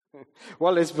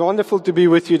Well, it's wonderful to be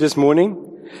with you this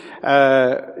morning.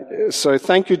 So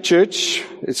thank you, church.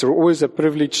 It's always a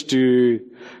privilege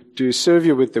to serve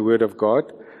you with the Word of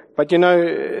God. But you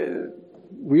know,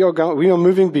 we are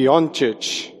moving beyond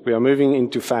church. We are moving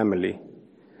into family.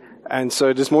 And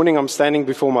so this morning I'm standing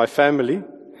before my family,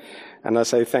 and I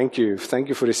say thank you. Thank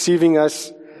you for receiving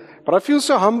us. But I feel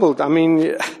so humbled. I mean,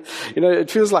 you know, it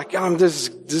feels like I'm this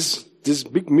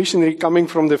big missionary coming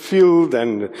from the field,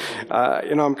 and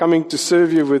you know, I'm coming to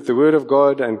serve you with the Word of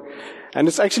God, and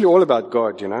it's actually all about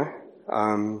God, you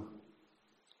know.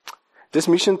 This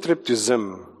mission trip to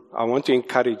Zim, I want to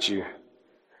encourage you.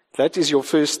 That is your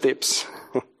first steps.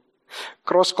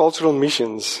 Cross-cultural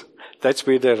missions, that's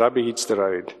where the rubber hits the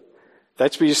road.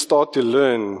 That's where you start to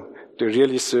learn to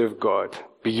really serve God.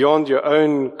 Beyond your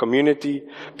own community,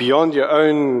 beyond your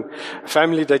own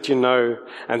family that you know,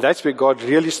 and that's where God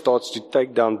really starts to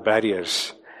take down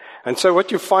barriers. And so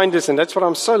what you find is, and that's what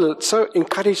I'm so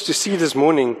encouraged to see this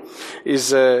morning, is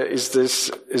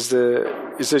this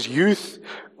youth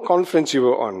conference you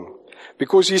were on.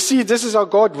 Because you see, this is how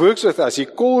God works with us. He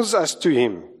calls us to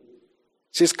Him.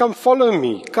 He says, come follow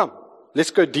me, come,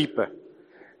 let's go deeper.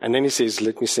 And then He says,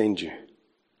 let me send you.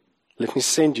 Let me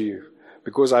send you.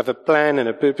 Because I have a plan and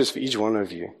a purpose for each one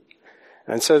of you.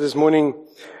 And so this morning,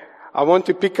 I want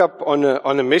to pick up on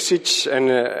a message, and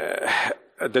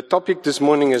the topic this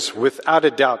morning is without a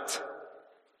doubt.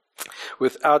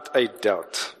 Without a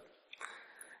doubt.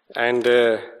 And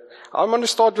I want to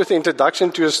start with the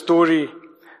introduction to a story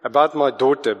about my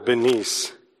daughter,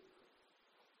 Bernice.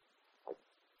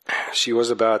 She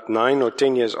was about 9 or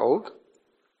 10 years old.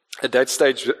 At that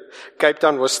stage, Cape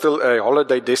Town was still a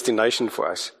holiday destination for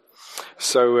us.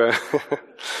 So,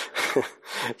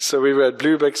 so we were at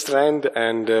Bluebag Strand,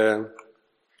 and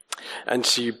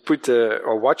she put a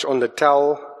watch on the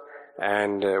towel,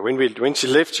 and when she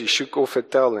left, she shook off her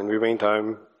towel, and we went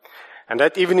home. And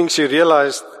that evening, she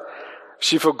realized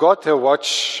she forgot her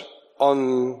watch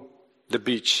on the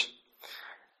beach.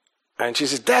 And she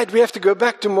says, Dad, we have to go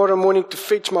back tomorrow morning to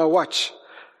fetch my watch.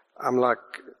 I'm like,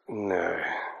 no,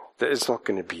 it's not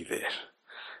going to be there.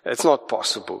 It's not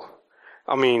possible.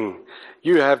 I mean,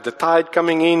 you have the tide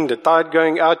coming in, the tide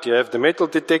going out, you have the metal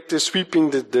detector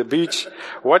sweeping the beach.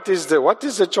 What is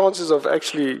the chances of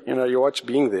actually, you know, your watch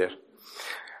being there?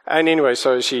 And anyway,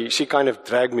 so she kind of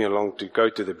dragged me along to go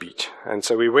to the beach. And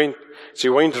so she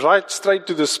went right straight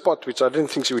to the spot, which I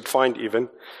didn't think she would find even.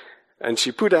 And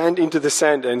she put her hand into the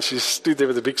sand, and she stood there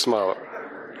with a big smile.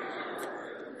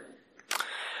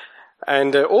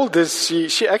 And all this,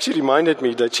 she actually reminded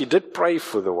me that she did pray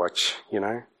for the watch, you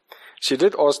know. She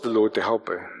did ask the Lord to help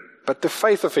her. But the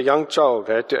faith of a young child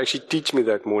had to actually teach me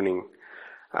that morning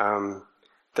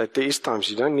that there is times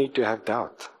you don't need to have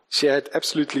doubt. She had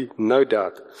absolutely no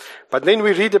doubt. But then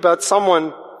we read about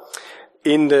someone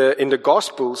in the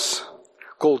Gospels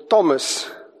called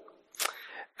Thomas,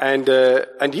 and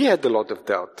he had a lot of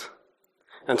doubt.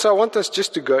 And so I want us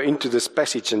just to go into this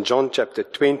passage in John chapter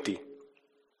 20.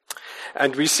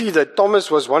 And we see that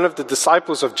Thomas was one of the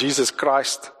disciples of Jesus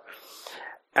Christ.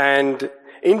 And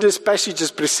in this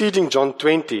passage preceding John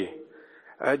 20,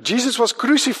 Jesus was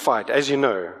crucified, as you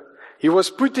know. He was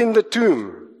put in the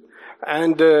tomb.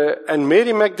 And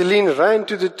Mary Magdalene ran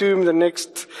to the tomb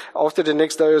after the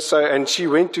next day or so, and she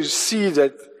went to see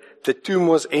that the tomb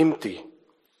was empty.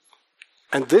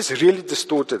 And this really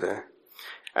distorted her.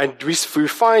 And we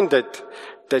find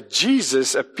that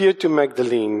Jesus appeared to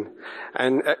Magdalene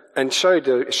and showed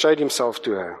himself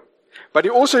to her. But he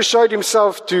also showed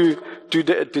himself to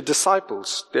the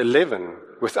disciples, the 11,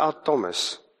 without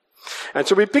Thomas. And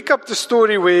so we pick up the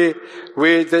story where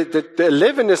the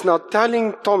 11 is now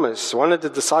telling Thomas, one of the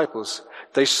disciples,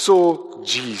 they saw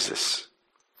Jesus.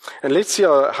 And let's see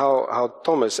how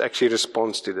Thomas actually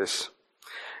responds to this.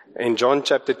 In John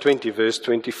chapter 20, verse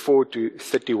 24 to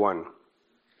 31.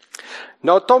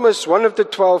 Now Thomas, one of the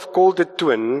 12, called the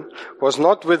twin, was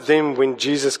not with them when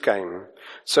Jesus came.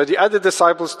 So the other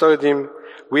disciples told him,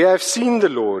 we have seen the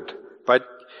Lord. But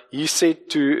he said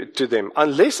to them,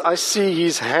 unless I see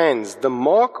his hands, the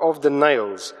mark of the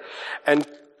nails, and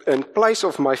place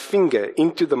of my finger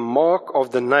into the mark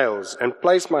of the nails, and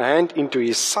place my hand into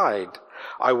his side,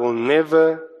 I will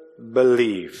never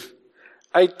believe.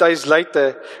 8 days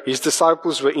later, his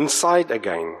disciples were inside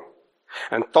again,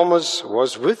 and Thomas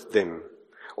was with them.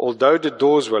 Although the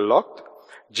doors were locked,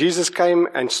 Jesus came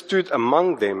and stood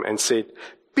among them and said,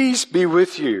 peace be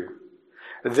with you.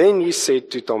 Then he said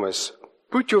to Thomas,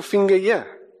 put your finger here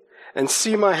and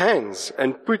see my hands,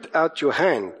 and put out your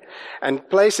hand and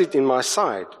place it in my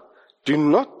side. Do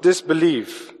not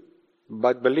disbelieve,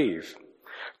 but believe.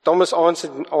 Thomas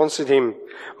answered him,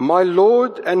 "My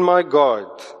Lord and my God."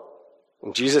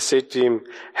 And Jesus said to him,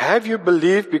 "Have you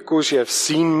believed because you have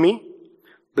seen me?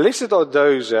 Blessed are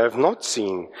those who have not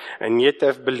seen and yet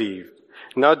have believed."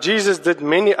 Now Jesus did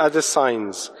many other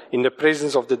signs in the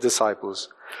presence of the disciples,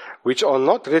 which are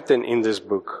not written in this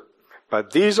book.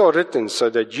 But these are written so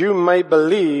that you may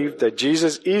believe that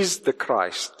Jesus is the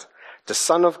Christ, the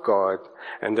Son of God,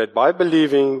 and that by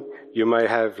believing you may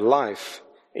have life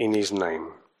in his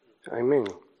name. Amen.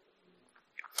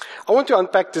 I want to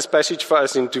unpack this passage for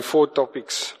us into 4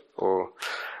 topics, or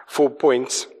 4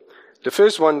 points. The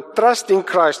first one, trust in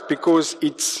Christ because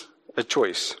it's a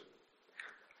choice.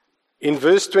 In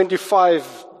verse 25,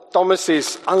 Thomas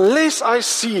says, "Unless I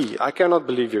see, I cannot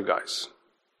believe you guys."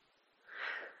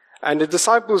 And the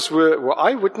disciples were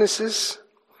eyewitnesses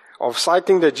of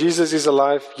sighting that Jesus is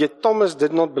alive, yet Thomas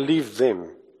did not believe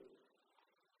them.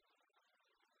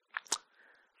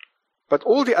 But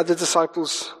all the other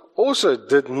disciples also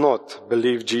did not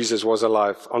believe Jesus was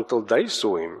alive until they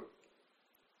saw him.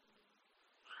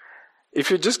 If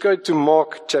you just go to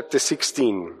Mark chapter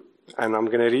 16, and I'm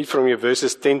going to read from you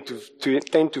verses 10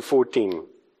 to 14.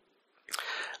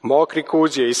 Mark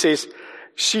records here, he says,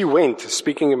 "She went,"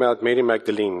 speaking about Mary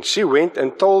Magdalene, "she went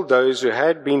and told those who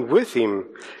had been with him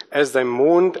as they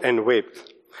mourned and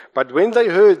wept. But when they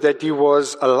heard that he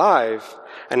was alive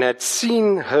and had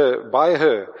seen her by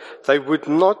her, they would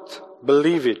not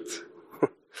believe it.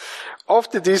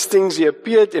 After these things he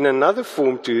appeared in another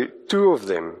form to 2 of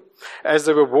them, as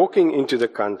they were walking into the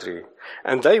country.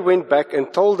 And they went back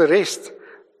and told the rest,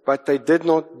 but they did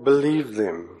not believe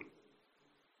them.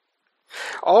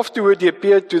 Afterward he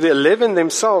appeared to the 11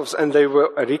 themselves, and they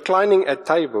were reclining at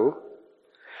table,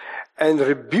 and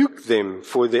rebuked them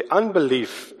for their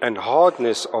unbelief and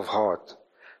hardness of heart,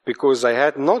 because they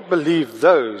had not believed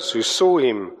those who saw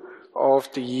him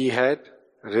after he had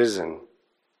risen."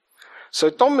 So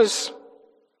Thomas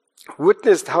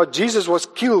witnessed how Jesus was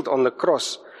killed on the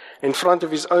cross in front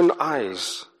of his own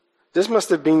eyes. This must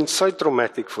have been so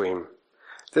traumatic for him.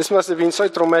 This must have been so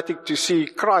traumatic to see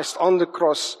Christ on the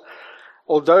cross.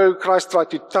 Although Christ tried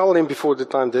to tell him before the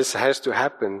time this has to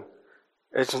happen,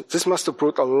 this must have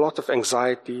brought a lot of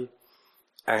anxiety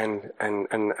and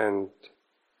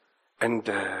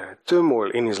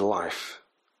turmoil in his life,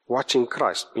 watching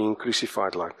Christ being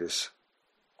crucified like this.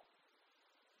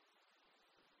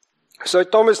 So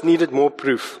Thomas needed more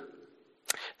proof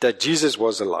that Jesus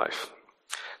was alive.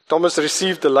 Thomas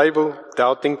received the label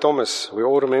Doubting Thomas. We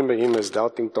all remember him as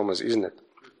Doubting Thomas, isn't it?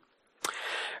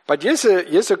 But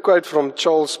here's a quote from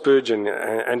Charles Spurgeon,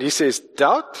 and he says,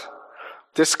 "Doubt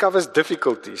discovers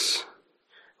difficulties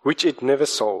which it never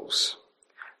solves.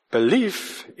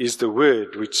 Belief is the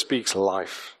word which speaks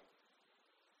life."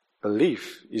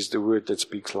 Belief is the word that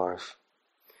speaks life.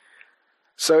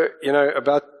 So,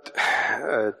 about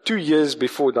 2 years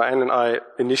before Diane and I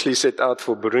initially set out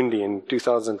for Burundi in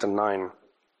 2009,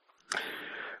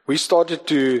 we started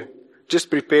to just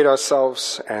prepare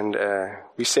ourselves, and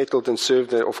we settled and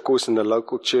served, of course, in the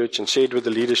local church and shared with the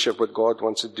leadership what God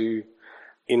wants to do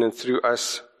in and through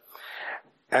us.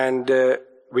 And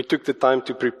we took the time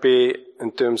to prepare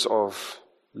in terms of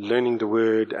learning the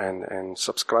Word and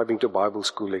subscribing to Bible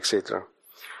school, etc.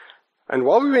 And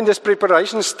while we were in this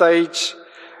preparation stage,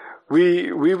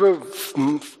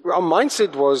 our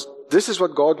mindset was, this is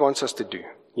what God wants us to do.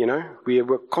 We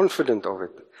were confident of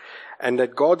it, and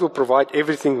that God will provide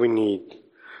everything we need.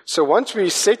 So once we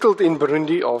settled in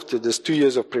Burundi after this 2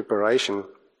 years of preparation,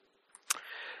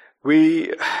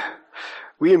 we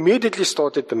immediately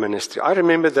started the ministry. I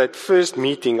remember that first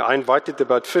meeting, I invited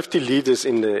about 50 leaders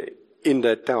in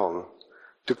that town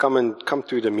to come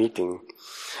to the meeting.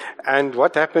 And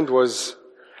what happened was,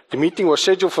 the meeting was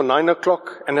scheduled for 9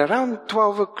 o'clock, and around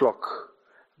 12 o'clock,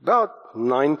 about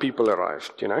 9 people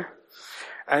arrived,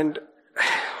 And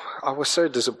I was so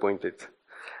disappointed.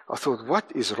 I thought, what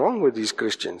is wrong with these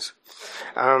Christians?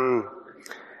 And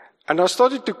I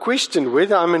started to question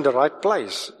whether I'm in the right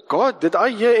place. God, did I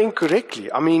hear incorrectly?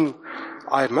 I mean,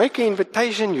 I make an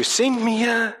invitation, you send me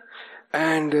here,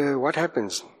 and what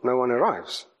happens? No one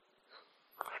arrives.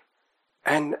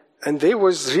 And there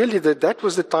was really that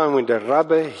was the time when the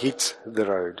rubber hits the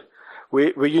road,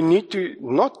 where you need to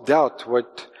not doubt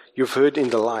what you've heard in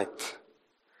the light.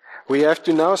 We have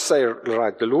to now say,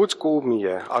 right, the Lord's called me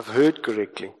here. I've heard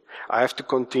correctly. I have to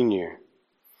continue.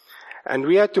 And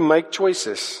we had to make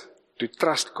choices to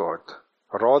trust God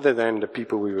rather than the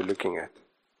people we were looking at.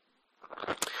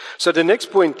 So the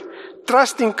next point,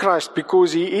 trust in Christ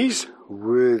because he is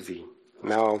worthy.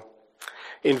 Now,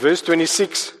 in verse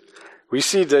 26, we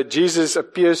see that Jesus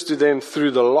appears to them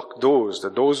through the locked doors. The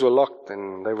doors were locked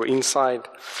and they were inside.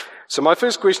 So my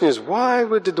first question is, why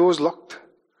were the doors locked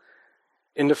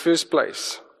in the first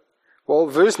place? Well,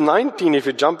 verse 19, if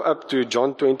you jump up to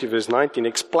John 20, verse 19,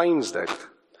 explains that.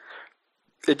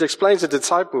 It explains that the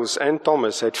disciples and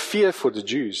Thomas had fear for the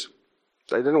Jews.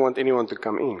 They didn't want anyone to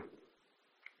come in.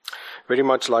 Very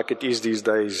much like it is these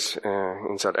days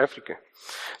in South Africa.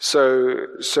 So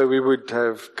we would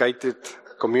have gated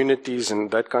communities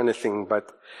and that kind of thing.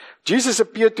 But Jesus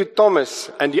appeared to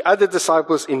Thomas and the other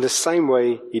disciples in the same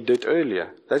way he did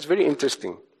earlier. That's very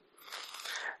interesting.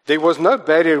 There was no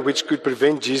barrier which could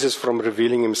prevent Jesus from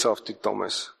revealing himself to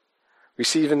Thomas. We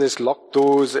see even this locked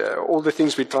doors, all the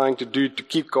things we're trying to do to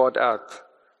keep God out.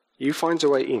 He finds a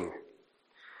way in.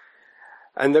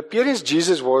 And the appearance of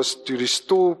Jesus was to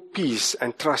restore peace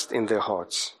and trust in their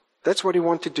hearts. That's what he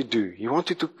wanted to do. He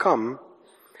wanted to come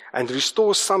and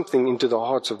restore something into the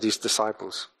hearts of these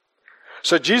disciples.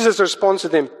 So Jesus responds to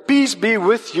them, "Peace be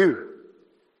with you."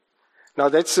 Now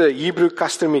that's a Hebrew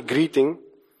customary greeting.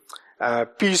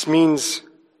 Peace means,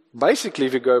 basically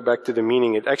if you go back to the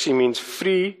meaning, it actually means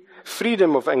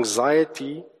freedom of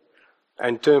anxiety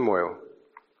and turmoil.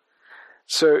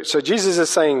 So Jesus is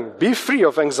saying, be free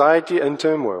of anxiety and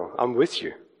turmoil. I'm with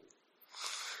you.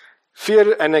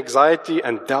 Fear and anxiety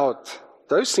and doubt,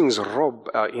 those things rob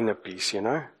our inner peace, you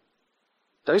know.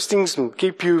 Those things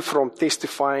keep you from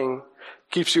testifying,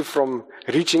 keeps you from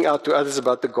reaching out to others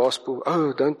about the gospel.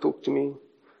 Oh, don't talk to me.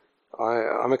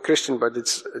 I'm a Christian, but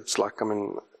it's like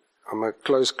I'm a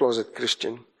closed closet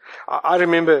Christian. I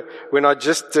remember when I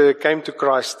just came to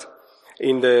Christ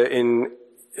in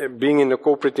being in a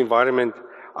corporate environment,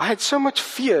 I had so much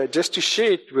fear just to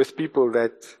share it with people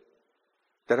that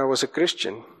I was a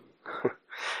Christian.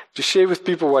 To share with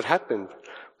people what happened.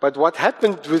 But what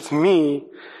happened with me,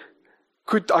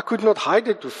 I could not hide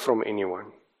it from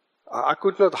anyone. I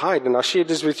could not hide, and I shared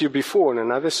this with you before in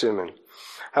another sermon.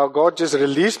 How God just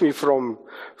released me from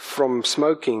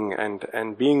smoking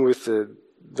and being with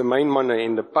the main man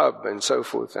in the pub and so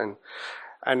forth. And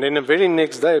then the very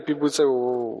next day, people would say,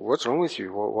 "Well, what's wrong with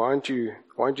you? Why aren't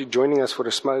you joining us for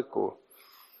a smoke?"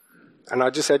 And I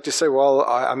just had to say, "Well,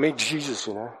 I met Jesus,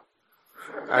 you know."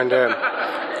 And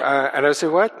I say,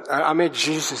 "What? I met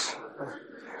Jesus."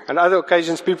 And other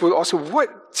occasions, people would ask,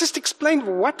 "What? Just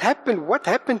explain what happened. What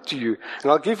happened to you?"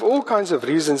 And I'll give all kinds of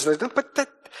reasons. They don't, but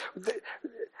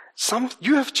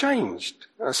you have changed.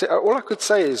 I say, all I could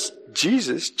say is,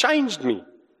 Jesus changed me.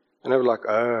 And they were like,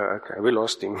 "Oh, okay, we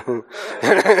lost him."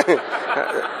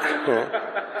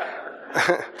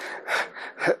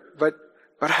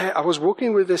 But I was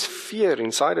walking with this fear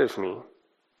inside of me.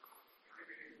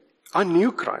 I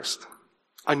knew Christ.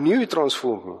 I knew he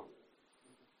transformed me.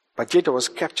 But yet I was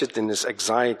captured in this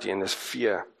anxiety and this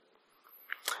fear.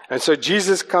 And so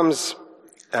Jesus comes,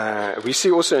 we see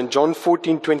also in John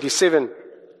 14:27,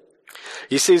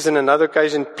 he says in another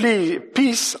occasion,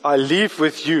 "Peace I leave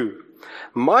with you.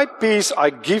 My peace I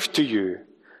give to you.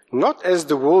 Not as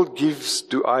the world gives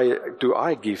do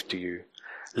I give to you.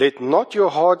 Let not your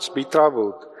hearts be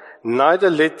troubled, neither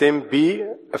let them be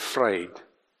afraid."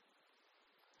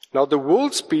 Now the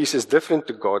world's peace is different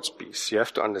to God's peace. You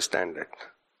have to understand that.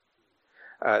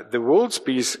 The world's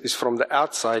peace is from the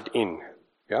outside in.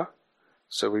 Yeah?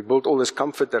 So we build all this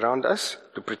comfort around us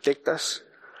to protect us.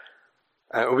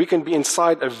 We can be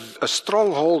inside a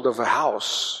stronghold of a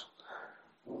house,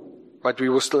 but we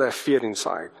will still have fear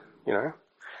inside, you know.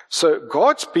 So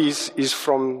God's peace is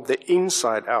from the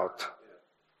inside out.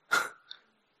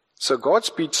 So God's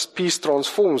peace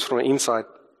transforms from the inside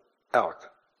out.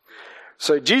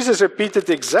 So Jesus repeated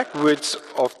the exact words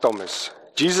of Thomas.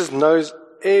 Jesus knows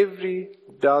every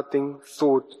doubting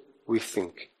thought we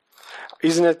think.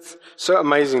 Isn't it so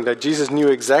amazing that Jesus knew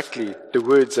exactly the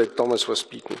words that Thomas was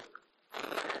speaking?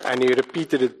 And he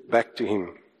repeated it back to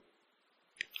him.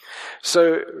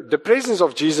 So the presence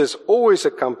of Jesus always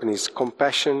accompanies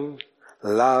compassion,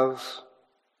 love,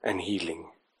 and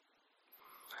healing.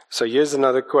 So here's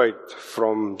another quote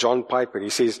from John Piper. He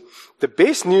says, "The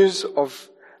best news of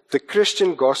the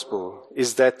Christian gospel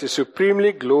is that the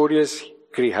supremely glorious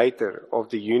creator of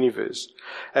the universe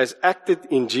has acted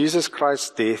in Jesus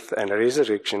Christ's death and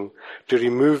resurrection to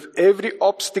remove every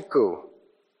obstacle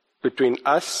between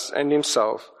us and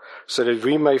himself so that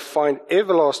we may find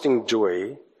everlasting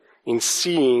joy in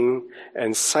seeing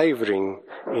and savoring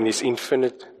in his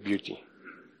infinite beauty."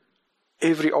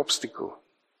 Every obstacle.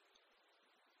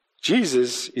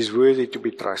 Jesus is worthy to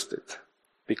be trusted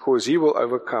because he will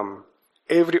overcome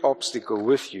every obstacle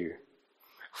with you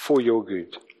for your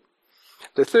good.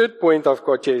 The third point I've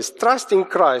got here is trust in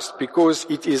Christ because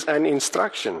it is an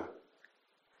instruction.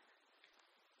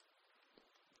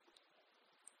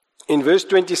 In verse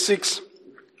 26,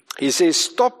 he says,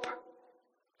 stop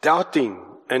doubting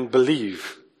and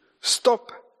believe.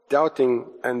 Stop doubting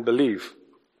and believe.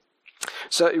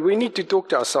 So we need to talk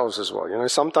to ourselves as well.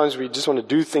 Sometimes we just want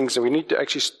to do things and we need to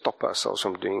actually stop ourselves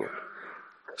from doing it.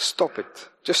 Stop it.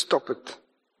 Just stop it.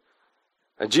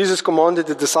 And Jesus commanded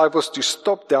the disciples to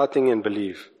stop doubting and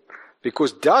believe.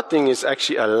 Because doubting is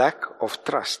actually a lack of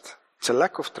trust. It's a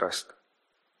lack of trust.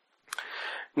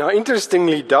 Now,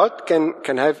 interestingly, doubt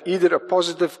can have either a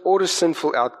positive or a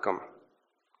sinful outcome.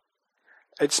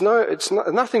 It's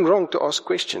nothing wrong to ask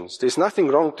questions. There's nothing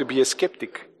wrong to be a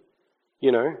skeptic.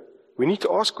 We need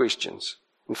to ask questions.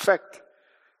 In fact,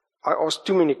 I ask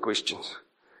too many questions.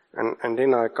 And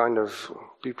then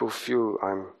people feel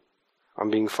I'm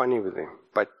being funny with them.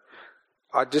 But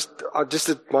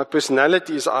my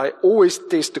personality is I always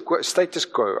test the status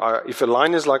quo. If a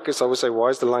line is like this, I would say, why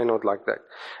is the line not like that?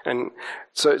 And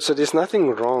so there's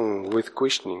nothing wrong with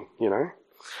questioning,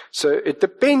 So it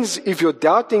depends if your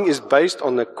doubting is based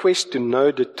on a quest to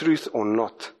know the truth or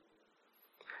not.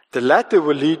 The latter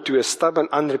will lead to a stubborn,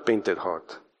 unrepentant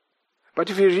heart. But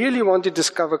if you really want to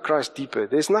discover Christ deeper,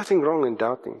 there's nothing wrong in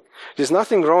doubting. There's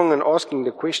nothing wrong in asking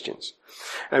the questions.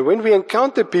 And when we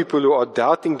encounter people who are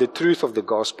doubting the truth of the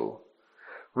gospel,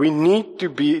 we need to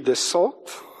be the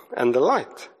salt and the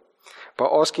light by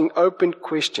asking open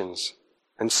questions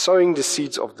and sowing the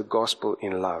seeds of the gospel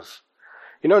in love.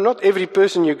 Not every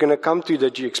person you're going to come to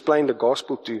that you explain the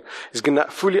gospel to is going to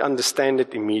fully understand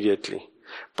it immediately.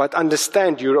 But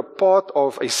understand you're a part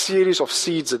of a series of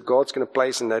seeds that God's going to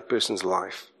place in that person's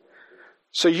life.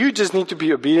 So you just need to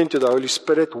be obedient to the Holy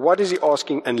Spirit. What is He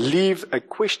asking? And leave a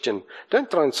question. Don't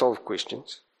try and solve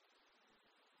questions.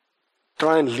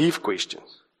 Try and leave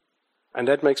questions. And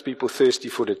that makes people thirsty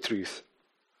for the truth.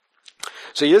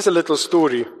 So here's a little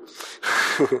story.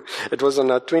 It was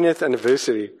on our 20th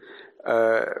anniversary.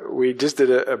 We just did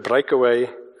a breakaway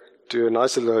to a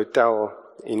nice little hotel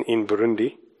in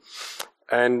Burundi.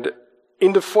 And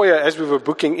in the foyer, as we were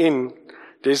booking in,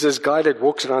 there's this guy that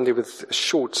walks around there with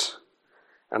shorts.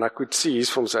 And I could see he's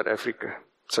from South Africa.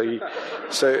 So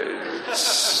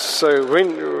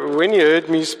when he heard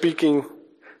me speaking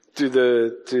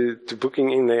to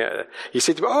booking in there, he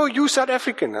said to me, "Oh, you South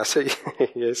African?" I said,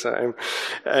 "Yes, I am."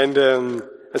 And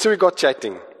so we got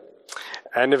chatting.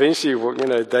 And eventually,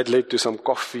 that led to some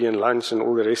coffee and lunch and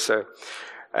all the rest. So,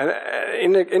 and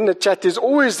in the chat, there's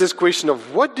always this question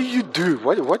of, what do you do?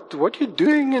 What are you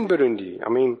doing in Burundi? I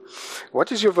mean,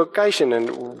 what is your vocation? And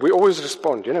we always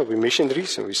respond, we're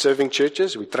missionaries and we're serving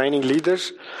churches, we're training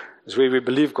leaders. It's where we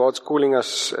believe God's calling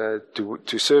us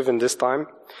to serve in this time.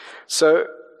 So,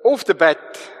 off the bat,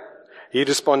 he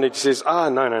responded, he says, no.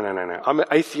 I'm an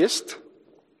atheist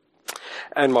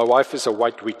and my wife is a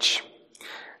white witch.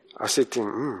 I said to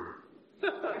him,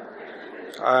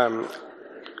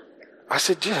 I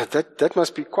said, yeah, that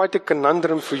must be quite a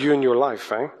conundrum for you in your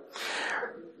life, eh?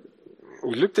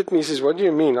 He looked at me, he says, what do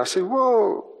you mean? I said,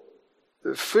 well,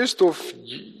 first off,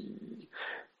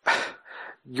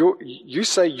 you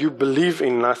say you believe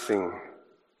in nothing.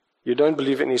 You don't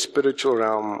believe in any spiritual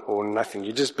realm or nothing.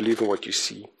 You just believe in what you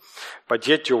see. But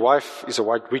yet your wife is a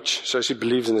white witch, so she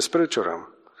believes in the spiritual realm.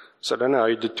 So I don't know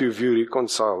how the two of you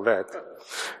reconcile that.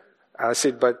 I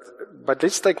said, but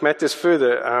let's take matters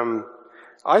further.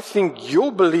 I think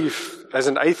your belief as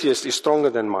an atheist is stronger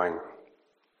than mine.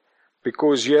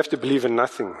 Because you have to believe in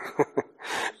nothing.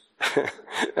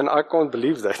 And I can't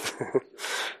believe that.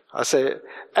 I say,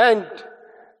 and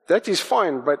that is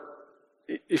fine, but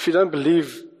if you don't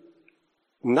believe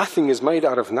nothing is made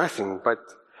out of nothing, but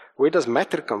where does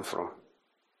matter come from?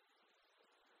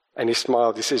 And he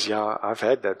smiled, he says, yeah, I've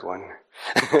had that one.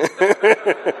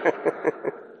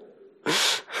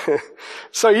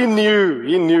 So he knew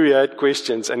he had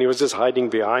questions, and he was just hiding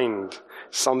behind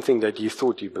something that he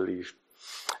thought he believed.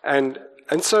 And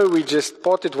so we just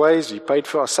parted ways, we paid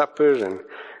for our supper,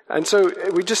 and so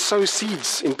we just sow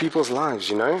seeds in people's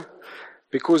lives,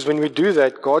 Because when we do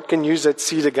that, God can use that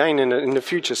seed again in the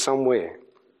future somewhere.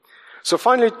 So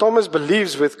finally, Thomas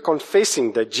believes with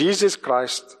confessing that Jesus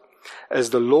Christ is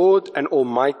the Lord and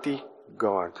Almighty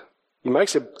God. He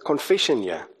makes a confession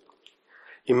here.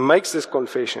 He makes this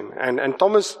confession. And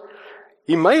Thomas,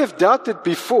 he may have doubted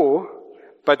before,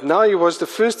 but now he was the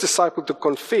first disciple to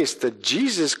confess that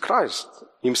Jesus Christ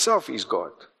himself is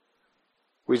God,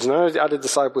 which none of the other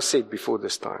disciples said before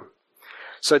this time.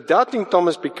 So doubting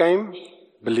Thomas became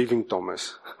believing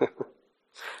Thomas.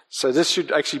 So this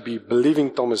should actually be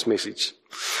believing Thomas' message.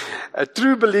 A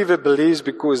true believer believes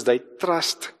because they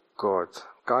trust God.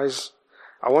 Guys,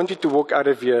 I want you to walk out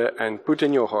of here and put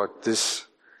in your heart this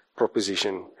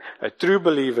proposition. A true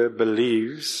believer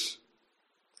believes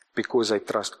because they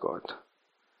trust God.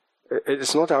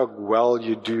 It's not how well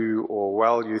you do or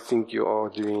well you think you are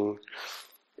doing.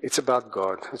 It's about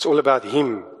God. It's all about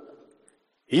Him.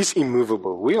 He's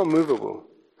immovable. We are movable,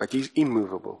 but He's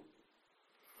immovable.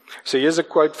 So here's a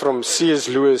quote from C.S.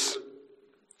 Lewis.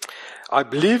 I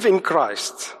believe in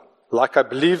Christ like I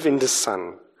believe in the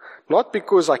sun, not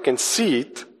because I can see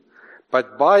it,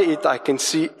 but by it I can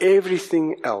see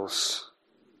everything else.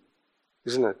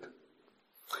 Isn't it?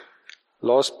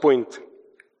 Last point.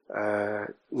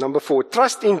 Number 4.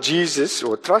 Trust in Jesus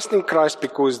or trust in Christ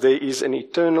because there is an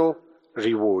eternal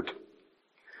reward.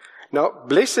 Now,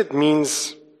 blessed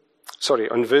means,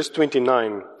 on verse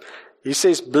 29, he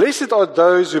says, blessed are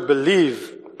those who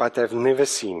believe but have never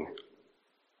seen.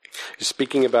 He's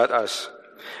speaking about us.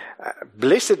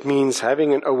 Blessed means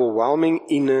having an overwhelming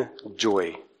inner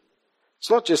joy. It's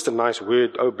not just a nice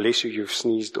word, oh bless you, you've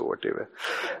sneezed or whatever.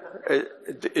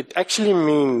 It actually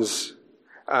means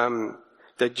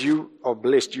that you are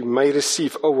blessed. You may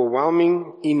receive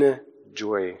overwhelming inner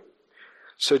joy.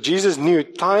 So Jesus knew a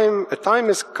time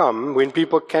has come when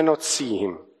people cannot see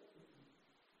Him.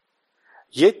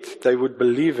 Yet they would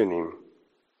believe in Him.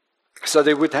 So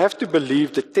they would have to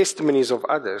believe the testimonies of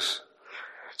others.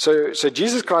 So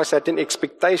Jesus Christ had an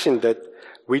expectation that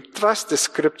we trust the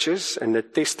scriptures and the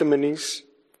testimonies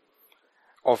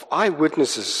of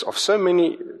eyewitnesses, of so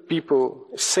many people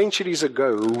centuries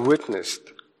ago who witnessed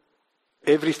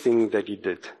everything that He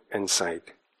did and said.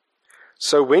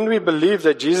 So when we believe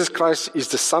that Jesus Christ is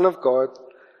the Son of God,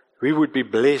 we would be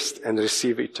blessed and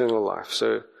receive eternal life.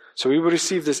 So we will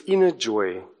receive this inner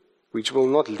joy which will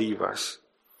not leave us.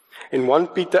 In 1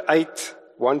 Peter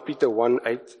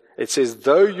 1:8, it says,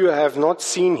 though you have not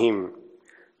seen Him,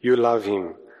 you love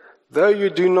Him. Though you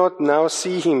do not now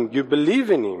see Him, you believe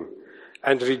in Him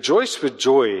and rejoice with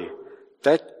joy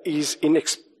that is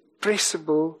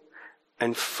inexpressible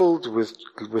and filled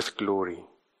with glory.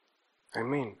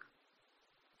 Amen.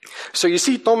 So you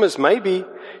see, Thomas, maybe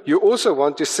you also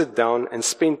want to sit down and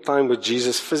spend time with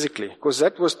Jesus physically, because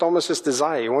that was Thomas's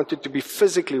desire. He wanted to be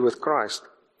physically with Christ.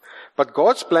 But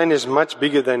God's plan is much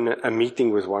bigger than a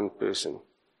meeting with one person.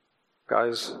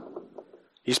 Guys,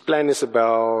 His plan is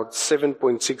about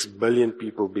 7.6 billion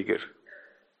people bigger.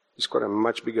 He's got a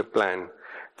much bigger plan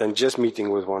than just meeting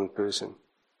with one person.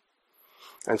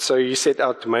 And so He set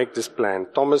out to make this plan.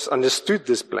 Thomas understood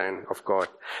this plan of God.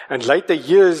 And later,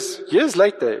 years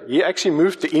later, he actually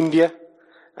moved to India,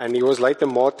 and he was later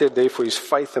martyred there for his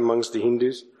faith amongst the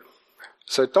Hindus.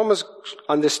 So Thomas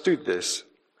understood this.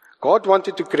 God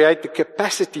wanted to create the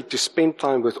capacity to spend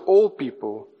time with all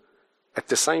people at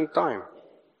the same time.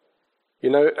 You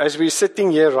know, as we're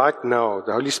sitting here right now,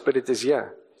 the Holy Spirit is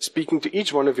here, speaking to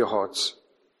each one of your hearts.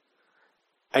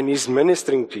 And He's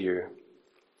ministering to you.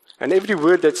 And every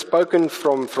word that's spoken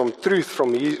from truth,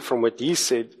 from what He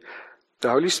said, the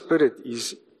Holy Spirit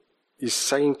is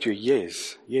saying to you,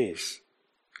 yes,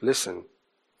 listen.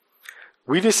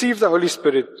 We receive the Holy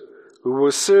Spirit who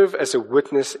will serve as a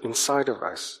witness inside of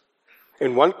us.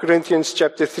 In 1 Corinthians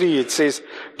chapter 3, it says,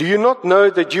 do you not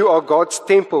know that you are God's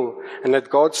temple and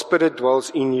that God's Spirit dwells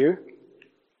in you?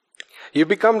 You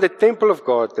become the temple of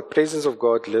God. The presence of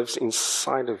God lives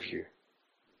inside of you.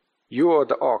 You are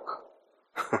the ark.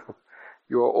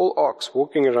 You are all arks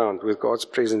walking around with God's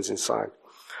presence inside.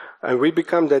 And we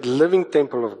become that living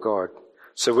temple of God.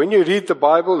 So when you read the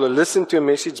Bible or listen to a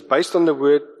message based on the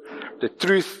Word, the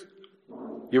truth,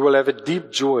 you will have a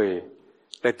deep joy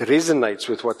that resonates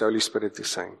with what the Holy Spirit is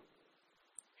saying.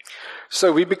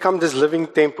 So we become this living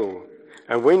temple.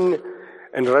 And when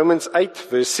in Romans 8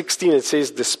 verse 16 it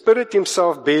says, the Spirit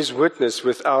Himself bears witness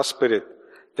with our spirit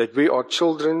that we are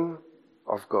children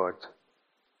of God.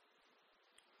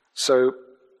 So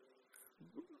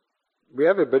we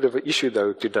have a bit of an issue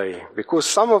though today, because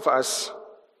some of us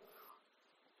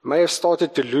may have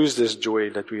started to lose this joy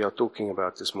that we are talking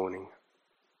about this morning.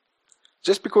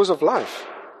 Just because of life.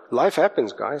 Life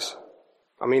happens, guys.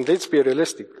 I mean, let's be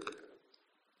realistic.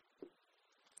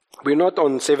 We're not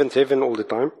on seventh heaven all the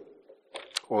time,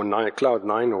 or cloud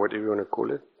 9, or whatever you want to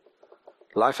call it.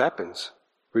 Life happens.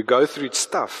 We go through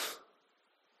stuff.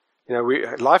 You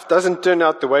know, life doesn't turn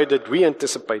out the way that we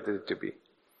anticipated it to be.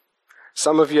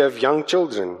 Some of you have young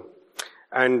children,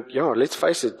 and let's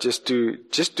face it, just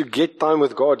to get time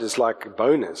with God is like a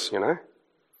bonus, you know.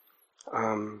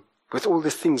 With all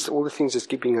the things that's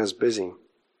keeping us busy.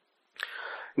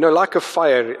 You know, like a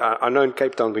fire. I know in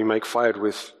Cape Town we make fire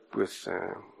with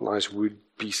nice wood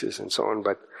pieces and so on,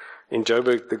 but in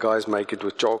Joburg the guys make it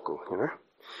with charcoal, you know,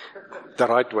 the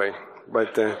right way.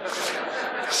 But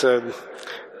so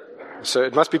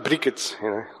it must be briquettes, you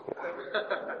know.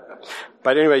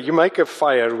 But anyway, you make a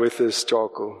fire with this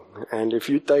charcoal, and if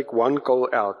you take one coal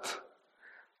out,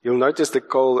 you'll notice the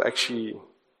coal actually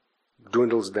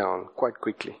dwindles down quite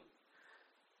quickly.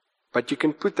 But you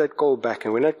can put that coal back,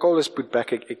 and when that coal is put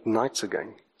back, it ignites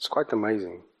again. It's quite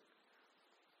amazing.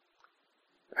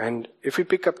 And if we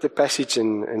pick up the passage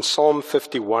in Psalm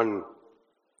 51,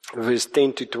 verse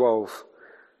 10 to 12,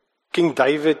 King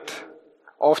David,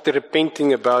 after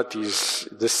repenting about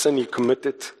the sin he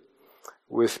committed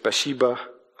with Bathsheba,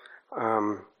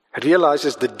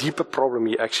 realizes the deeper problem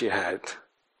he actually had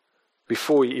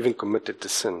before he even committed the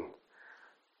sin.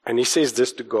 And he says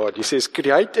this to God. He says,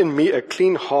 "Create in me a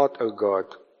clean heart, O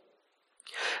God,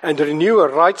 and renew a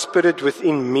right spirit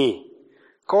within me.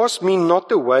 Cast me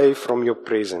not away from your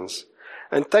presence,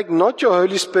 and take not your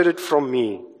Holy Spirit from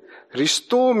me.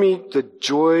 Restore me the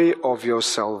joy of your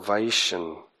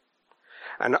salvation,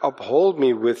 and uphold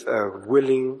me with a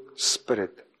willing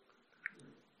spirit."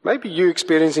 Maybe you're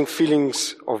experiencing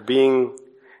feelings of being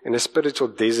in a spiritual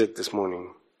desert this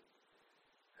morning.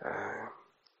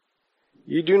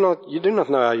 You do not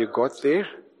know how you got there.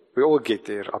 We all get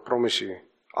there, I promise you.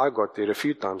 I got there a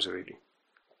few times already.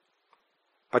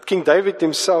 But King David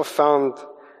himself found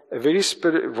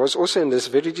was also in this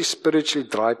very spiritually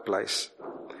dry place.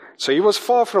 So he was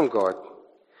far from God.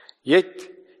 Yet,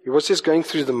 he was just going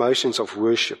through the motions of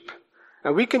worship.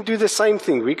 And we can do the same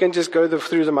thing. We can just go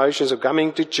through the motions of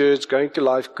coming to church, going to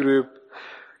life group,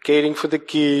 caring for the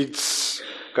kids,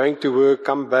 going to work,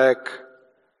 come back.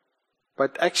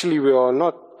 But actually we are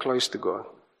not close to God.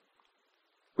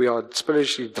 We are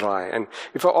spiritually dry. And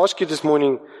if I ask you this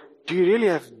morning, do you really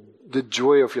have the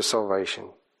joy of your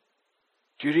salvation?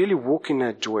 Do you really walk in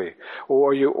that joy? Or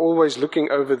are you always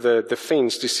looking over the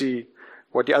fence to see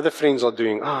what the other friends are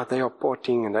doing? They are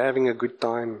partying and they're having a good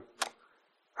time.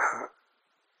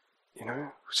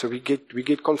 So we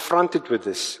get confronted with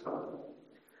this.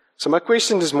 So my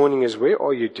question this morning is, where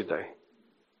are you today?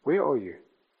 Where are you?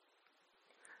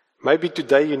 Maybe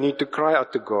today you need to cry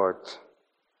out to God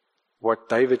what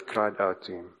David cried out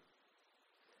to him.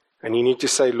 And you need to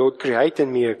say, "Lord, create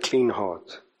in me a clean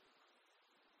heart.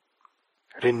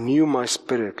 Renew my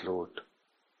spirit, Lord.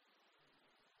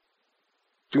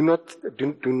 Do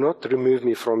not remove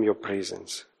me from your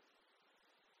presence.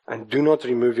 And do not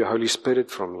remove your Holy Spirit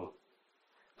from me.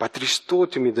 But restore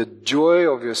to me the joy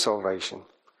of your salvation."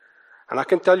 And I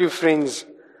can tell you, friends,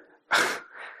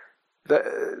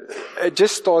 it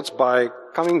just starts by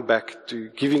coming back to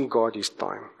giving God His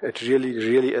time. It really,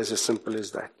 really is as simple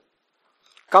as that.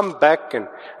 Come back and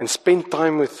spend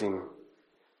time with Him.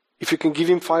 If you can give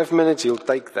Him 5 minutes, He'll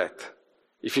take that.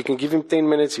 If you can give Him 10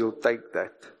 minutes, He'll take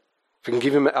that. If you can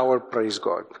give Him an hour, praise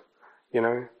God.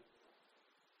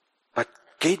 But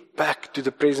get back to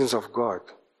the presence of God.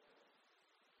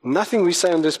 Nothing we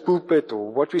say on this pulpit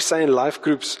or what we say in life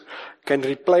groups can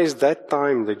replace that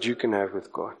time that you can have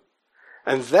with God.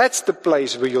 And that's the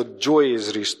place where your joy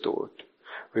is restored.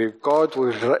 Where God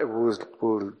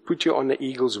will put you on the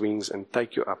eagle's wings and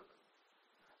take you up.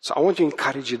 So I want to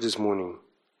encourage you this morning.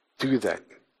 Do that.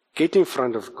 Get in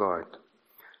front of God.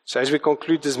 So as we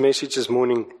conclude this message this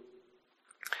morning,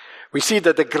 we see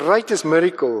that the greatest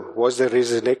miracle was the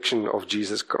resurrection of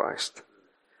Jesus Christ.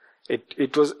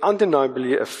 It was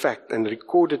undeniably a fact and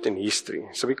recorded in history.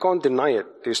 So we can't deny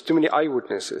it. There's too many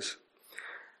eyewitnesses.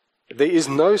 There is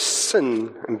no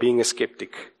sin in being a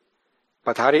skeptic.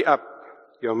 But hurry up.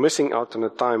 You're missing out on a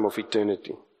time of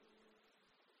eternity.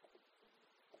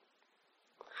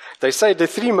 They say the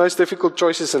 3 most difficult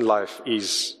choices in life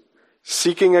is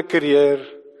seeking a career,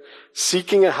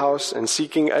 seeking a house, and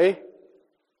seeking a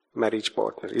marriage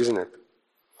partner, isn't it?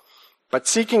 But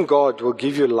seeking God will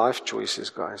give you life choices,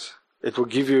 guys. It will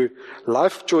give you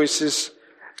life choices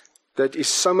that is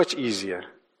so much easier.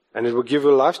 And it will give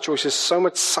you life choices so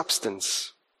much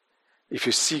substance if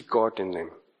you seek God in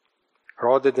them,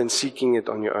 rather than seeking it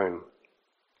on your own.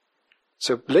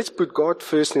 So let's put God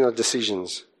first in our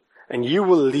decisions, and you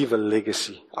will leave a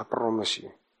legacy, I promise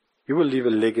you. You will leave a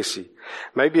legacy.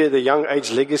 Maybe at a young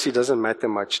age, legacy doesn't matter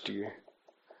much to you.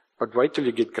 But wait till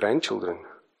you get grandchildren.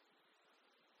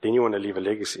 Then you want to leave a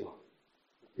legacy.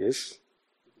 Yes?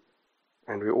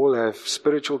 And we all have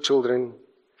spiritual children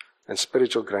and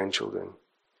spiritual grandchildren.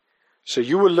 So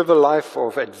you will live a life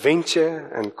of adventure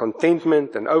and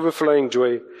contentment and overflowing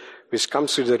joy, which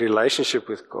comes through the relationship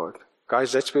with God.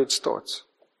 Guys, that's where it starts.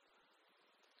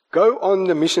 Go on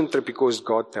the mission trip because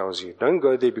God tells you. Don't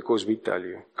go there because we tell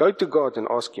you. Go to God and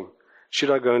ask Him, should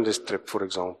I go on this trip, for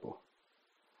example?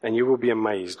 And you will be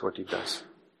amazed what He does.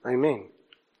 Amen.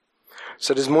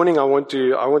 So this morning I want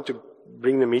to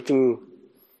bring the meeting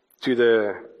to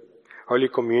the Holy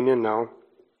Communion now.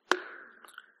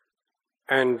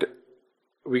 And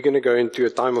we're going to go into a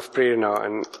time of prayer now.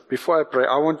 And before I pray,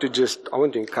 I want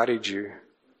to encourage you.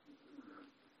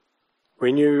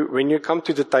 When you come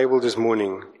to the table this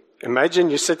morning, imagine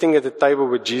you're sitting at the table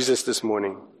with Jesus this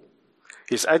morning.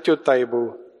 He's at your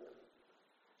table.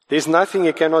 There's nothing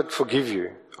He cannot forgive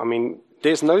you. I mean,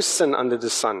 there's no sin under the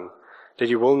sun that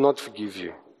He will not forgive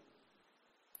you.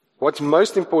 What's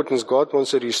most important is God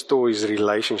wants to restore His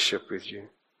relationship with you.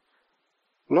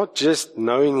 Not just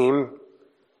knowing Him,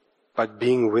 but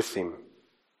being with Him.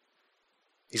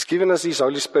 He's given us His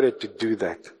Holy Spirit to do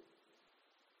that.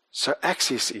 So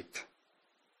access it.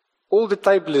 All the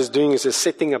table is doing is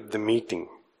setting up the meeting.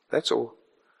 That's all.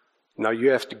 Now you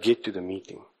have to get to the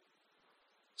meeting.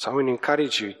 So I want to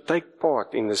encourage you, take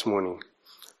part in this morning.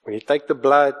 When you take the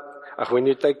blood, when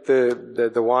you take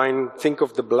the wine, think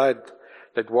of the blood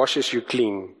that washes you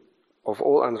clean of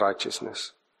all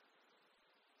unrighteousness.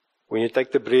 When you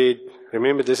take the bread,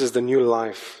 remember this is the new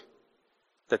life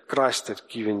that Christ has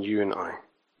given you and I.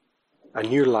 A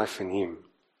new life in Him.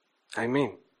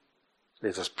 Amen.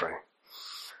 Let us pray.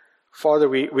 Father,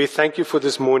 we thank You for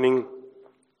this morning.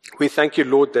 We thank You,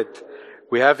 Lord, that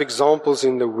we have examples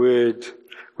in the Word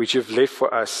which You've left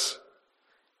for us.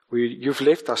 You've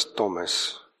left us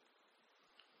Thomas.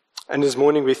 And this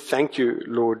morning we thank You,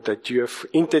 Lord, that You have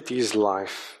entered his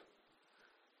life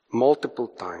multiple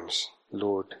times,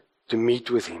 Lord, to meet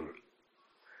with him.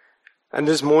 And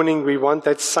this morning we want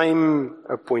that same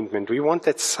appointment. We want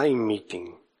that same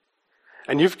meeting.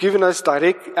 And You've given us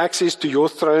direct access to Your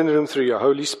throne room through Your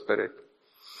Holy Spirit.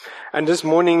 And this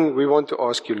morning we want to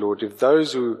ask You, Lord, if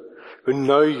those who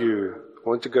know You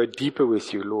want to go deeper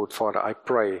with You, Lord, Father, I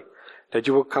pray that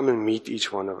You will come and meet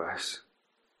each one of us.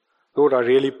 Lord, I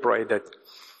really pray that,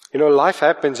 life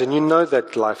happens and You know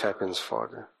that life happens,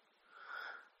 Father.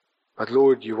 But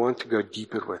Lord, You want to go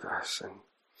deeper with us. And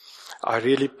I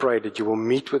really pray that You will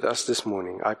meet with us this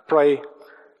morning. I pray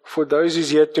for those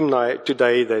who's here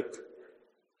today that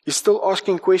is still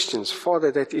asking questions.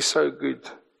 Father, that is so good.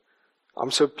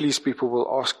 I'm so pleased people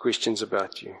will ask questions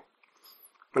about You.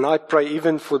 And I pray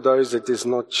even for those that is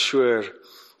not sure,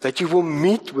 that You will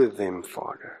meet with them,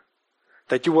 Father.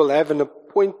 That You will have an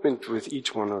appointment with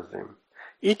each one of them.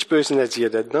 Each person that's here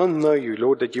that don't know You,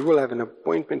 Lord, that You will have an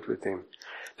appointment with them.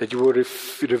 That You will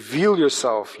reveal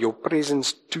Yourself, Your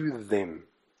presence to them.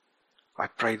 I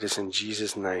pray this in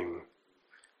Jesus' name.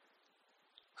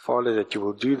 Father, that You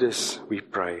will do this, we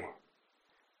pray.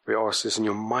 We ask this in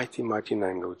Your mighty, mighty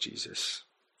name, Lord Jesus.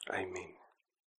 Amen.